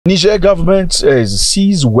Niger government has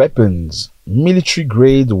seized weapons,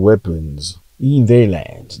 military-grade weapons, in their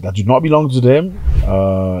land that do not belong to them.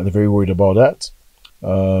 They're very worried about that.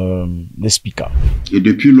 Let's speak up. Et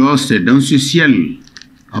depuis lors, c'est dans ce ciel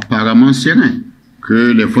apparemment serein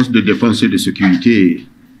que les forces de défense et de sécurité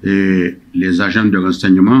et les agents de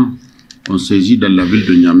renseignement ont saisi dans la ville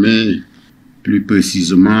de Niamey, plus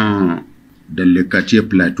précisément dans le quartier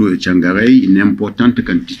Plateau et Tchangarey, une importante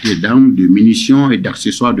quantité d'armes, de munitions et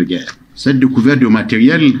d'accessoires de guerre. Cette découverte de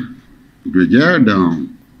matériel de guerre dans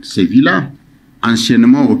ces villas,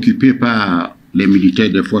 anciennement occupées par les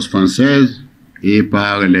militaires des forces françaises et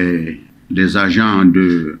par les agents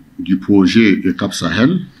du projet Cap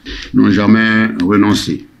Sahel, n'ont jamais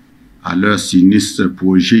renoncé à leur sinistre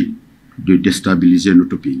projet de déstabiliser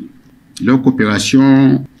notre pays. Leur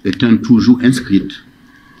coopération étant toujours inscrite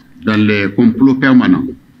dans les complots permanents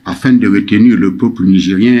afin de retenir le peuple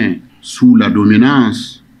nigérien sous la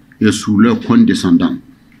dominance et sous leur condescendance,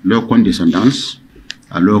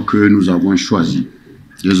 alors que nous avons choisi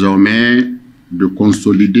désormais de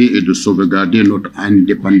consolider et de sauvegarder notre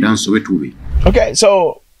indépendance retrouvée. Okay,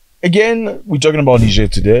 so again, we're talking about Niger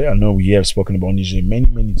today. I know we have spoken about Niger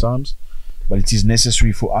many times, but it is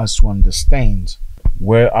necessary for us to understand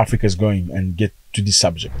where Africa is going and get to this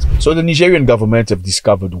subject. So the Nigerian government have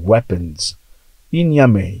discovered weapons in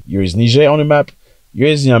Niamey. Here is Niger on the map. Here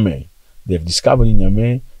is Niamey. They have discovered in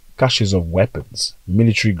Niamey caches of weapons,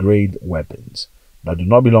 military-grade weapons that do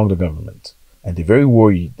not belong to the government. And they're very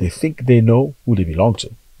worried. They think they know who they belong to.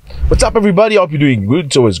 What's up, everybody? I hope you're doing good.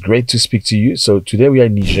 It's always great to speak to you. So today we are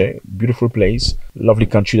in Niger, beautiful place, lovely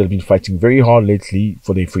country that's been fighting very hard lately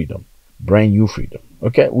for their freedom, brand new freedom.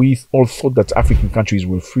 Okay, we all thought that African countries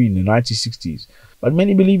were free in the 1960s, but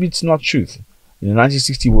many believe it's not truth. In the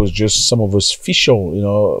 1960s was just some of us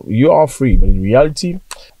official, you are free, but in reality,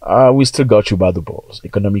 we still got you by the balls.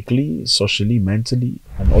 Economically, socially, mentally,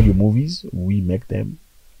 and all your movies, we make them,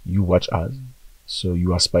 you watch us, so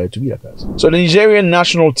you aspire to be like us. So the Nigerian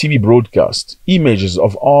national TV broadcast images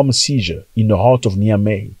of armed seizure in the heart of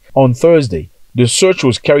Niamey. On Thursday, the search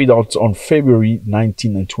was carried out on February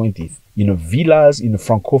 19th and 20th in villas in the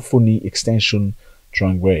Francophonie extension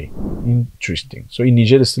Triangle. Interesting. So in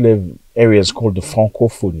Niger, they still have areas called the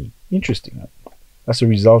Francophonie. Interesting. Huh? That's a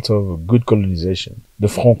result of good colonization. The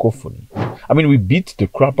Francophonie. I mean, we beat the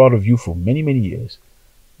crap out of you for many years.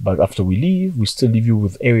 But after we leave, we still leave you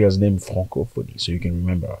with areas named Francophonie, so you can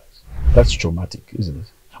remember us. That's traumatic, isn't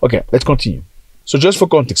it? Okay, let's continue. So just for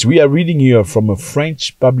context, we are reading here from a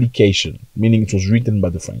French publication, meaning it was written by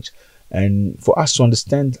the French. And for us to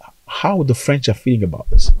understand how the French are feeling about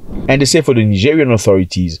this. And they say for the Nigerian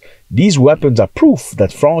authorities, these weapons are proof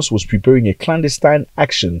that France was preparing a clandestine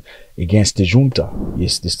action against the junta.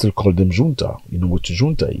 Yes, they still call them junta. You know what the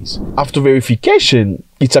junta is. After verification,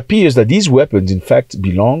 it appears that these weapons in fact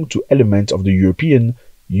belong to elements of the European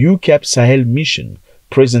UCAP Sahel mission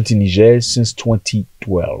present in Niger since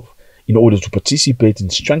 2012. In order to participate in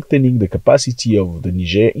strengthening the capacity of the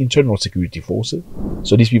Niger internal security forces.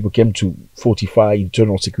 So these people came to fortify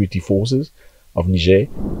internal security forces of Niger.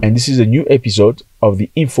 And this is a new episode of the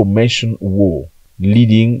information war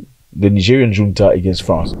leading the Nigerian junta against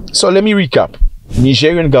France. So let me recap.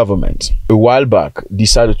 Nigerian government, a while back,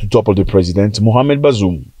 decided to topple the president, Mohamed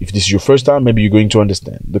Bazoum. If this is your first time, maybe you're going to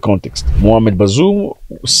understand the context. Mohamed Bazoum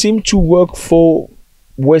seemed to work for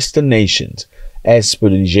Western nations. As per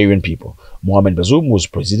the Nigerian people, Mohamed Bazoum was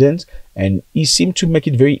president and he seemed to make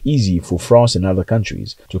it very easy for France and other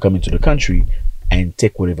countries to come into the country and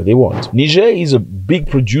take whatever they want. Niger is a big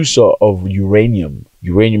producer of uranium.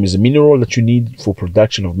 Uranium is a mineral that you need for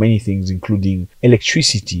production of many things, including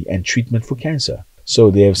electricity and treatment for cancer. So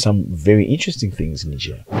they have some very interesting things in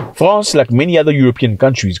Niger. France, like many other European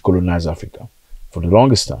countries, colonized Africa for the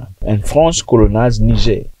longest time. And France colonized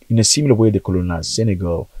Niger in a similar way they colonized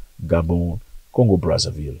Senegal, Gabon,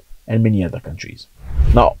 Congo-Brazzaville, and many other countries.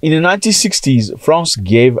 Now, in the 1960s, France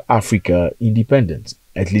gave Africa independence,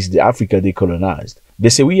 at least the Africa they colonized. They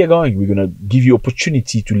say, we're going to give you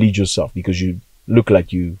opportunity to lead yourself because you look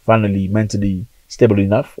like you finally mentally stable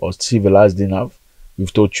enough or civilized enough.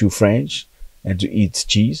 We've taught you French and to eat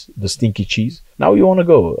cheese, the stinky cheese. Now you want to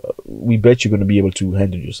go. We bet you're going to be able to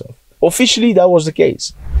handle yourself. Officially, that was the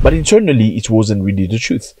case. But internally, it wasn't really the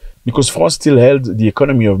truth, because France still held the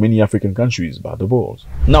economy of many African countries by the balls.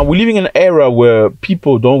 Now, we're living in an era where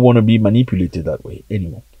people don't want to be manipulated that way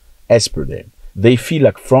anymore. As per them, they feel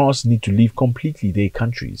like France need to leave completely their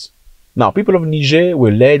countries. Now, people of Niger were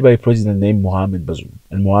led by a president named Mohamed Bazoum.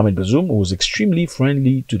 And Mohamed Bazoum was extremely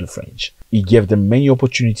friendly to the French. He gave them many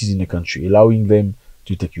opportunities in the country, allowing them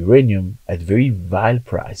to take uranium at very vile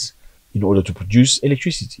price in order to produce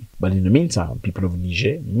electricity. But in the meantime, people of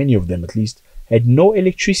Niger, many of them at least, had no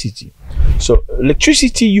electricity. So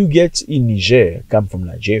electricity you get in Niger come from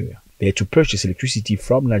Nigeria. They had to purchase electricity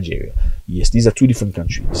from Nigeria. Yes, these are two different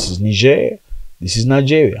countries. This is Niger, this is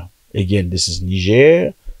Nigeria. Again, this is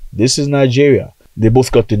Niger, this is Nigeria. They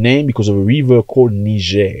both got the name because of a river called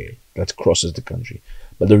Niger that crosses the country.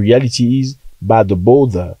 But the reality is, by the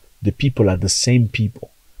border, the people are the same people.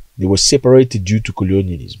 They were separated due to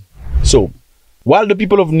colonialism. So, while the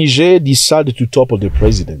people of Niger decided to topple the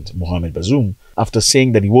president, Mohamed Bazoum, after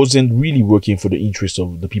saying that he wasn't really working for the interests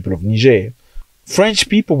of the people of Niger, French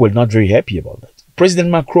people were not very happy about that. President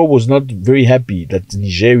Macron was not very happy that the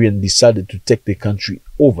Nigerians decided to take the country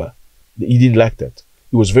over. He didn't like that.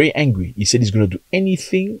 He was very angry. He said he's going to do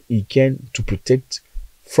anything he can to protect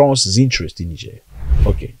France's interest in Niger.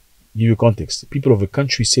 Okay, give you context. People of a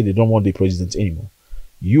country say they don't want their president anymore.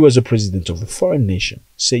 You as a president of a foreign nation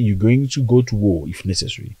say you're going to go to war if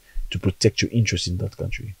necessary to protect your interest in that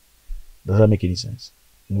country. Does that make any sense?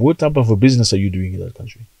 What type of a business are you doing in that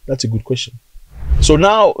country? That's a good question. So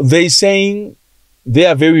now they're saying they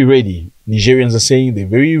are very ready. Nigerians are saying they're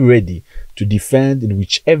very ready to defend in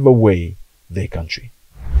whichever way their country.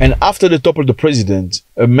 And after the topple of the president,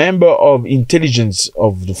 a member of intelligence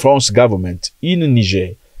of the French government in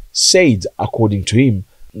Niger said, according to him,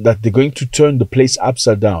 that they're going to turn the place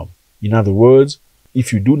upside down. In other words,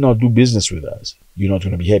 if you do not do business with us, you're not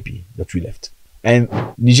going to be happy that we left. And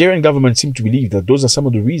Nigerian government seem to believe that those are some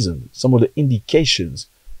of the reasons, some of the indications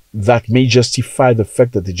that may justify the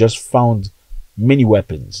fact that they just found many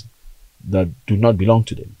weapons that do not belong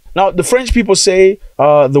to them. Now, the French people say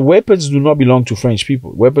the weapons do not belong to French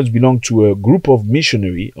people. Weapons belong to a group of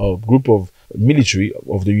missionary or group of military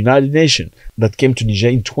of the United Nations that came to Niger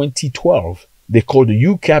in 2012. They called the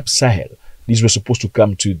UCAP Sahel. These were supposed to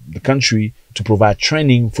come to the country to provide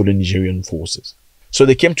training for the Nigerian forces. So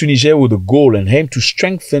they came to Niger with a goal and aim to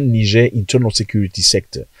strengthen Niger's internal security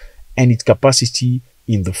sector and its capacity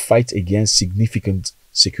in the fight against significant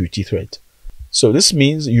security threat. So this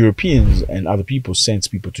means Europeans and other people sent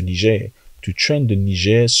people to Niger to train the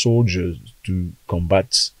Niger soldiers to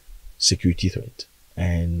combat security threat.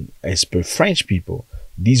 And as per French people,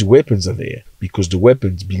 these weapons are there because the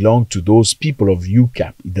weapons belong to those people of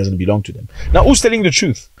UCAP. It doesn't belong to them. Now, who's telling the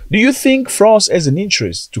truth? Do you think France has an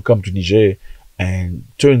interest to come to Niger and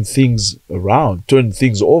turn things around, turn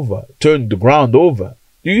things over, turn the ground over?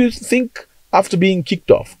 Do you think after being kicked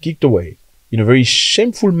away, in a very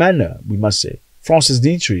shameful manner, we must say, France has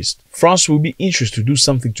the interest. France will be interested to do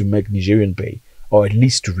something to make Nigerian pay, or at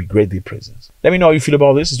least to regret their presence. Let me know how you feel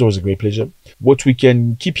about this. It's always a great pleasure. What we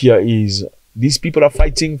can keep here is these people are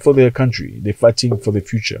fighting for their country. They're fighting for their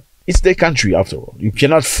future. It's their country, after all. You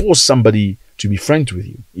cannot force somebody to be friends with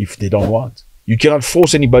you if they don't want. You cannot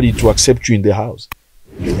force anybody to accept you in their house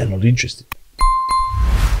if they're not interested.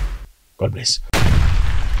 God bless.